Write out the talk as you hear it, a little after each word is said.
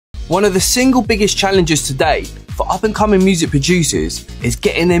One of the single biggest challenges today for up-and-coming music producers is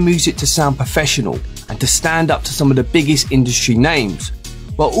getting their music to sound professional and to stand up to some of the biggest industry names,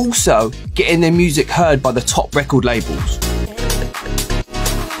 while also getting their music heard by the top record labels.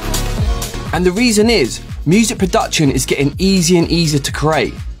 And the reason is, music production is getting easier and easier to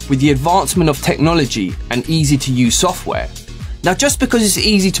create with the advancement of technology and easy to use software. Now, just because it's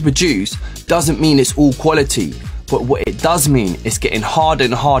easy to produce doesn't mean it's all quality, but what it does mean is getting harder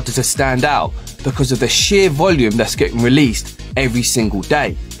and harder to stand out because of the sheer volume that's getting released every single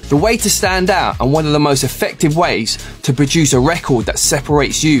day. The way to stand out, and one of the most effective ways to produce a record that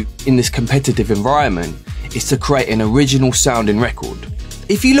separates you in this competitive environment, is to create an original sounding record.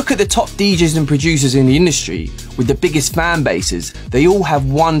 If you look at the top DJs and producers in the industry with the biggest fan bases, they all have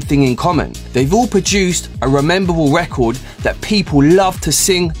one thing in common. They've all produced a rememberable record that people love to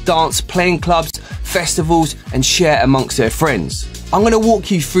sing, dance, play in clubs, festivals and share amongst their friends. I'm going to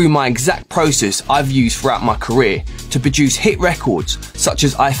walk you through my exact process I've used throughout my career to produce hit records such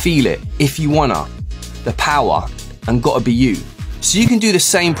as I Feel It, If You Wanna, The Power and Gotta Be You, so you can do the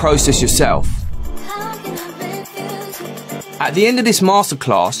same process yourself. At the end of this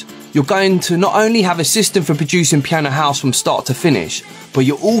masterclass, you're going to not only have a system for producing piano house from start to finish, but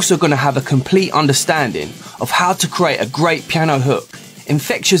you're also going to have a complete understanding of how to create a great piano hook,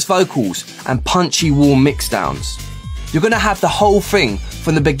 infectious vocals and punchy warm mixdowns. You're going to have the whole thing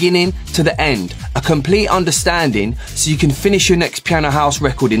from the beginning to the end, a complete understanding so you can finish your next piano house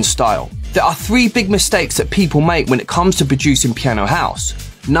record in style. There are 3 big mistakes that people make when it comes to producing piano house.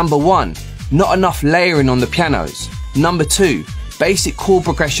 Number 1, not enough layering on the pianos. Number 2, basic chord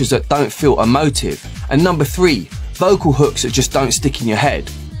progressions that don't feel emotive. And number 3, vocal hooks that just don't stick in your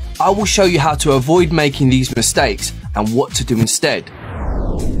head. I will show you how to avoid making these mistakes and what to do instead.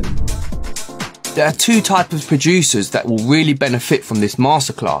 There are 2 types of producers that will really benefit from this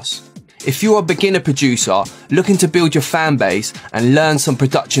masterclass. If you're a beginner producer looking to build your fan base and learn some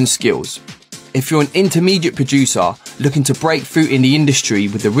production skills. If you're an intermediate producer looking to break through in the industry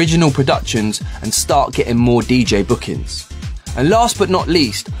with original productions and start getting more DJ bookings. And last but not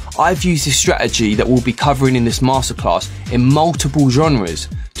least, I've used this strategy that we'll be covering in this masterclass in multiple genres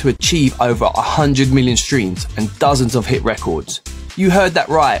to achieve over 100 million streams and dozens of hit records. You heard that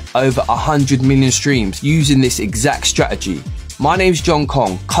right, over 100 million streams using this exact strategy. My name's John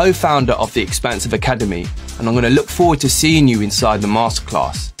Kong, co-founder of the Expansive Academy, and I'm going to look forward to seeing you inside the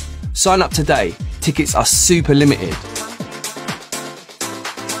masterclass. Sign up today, tickets are super limited.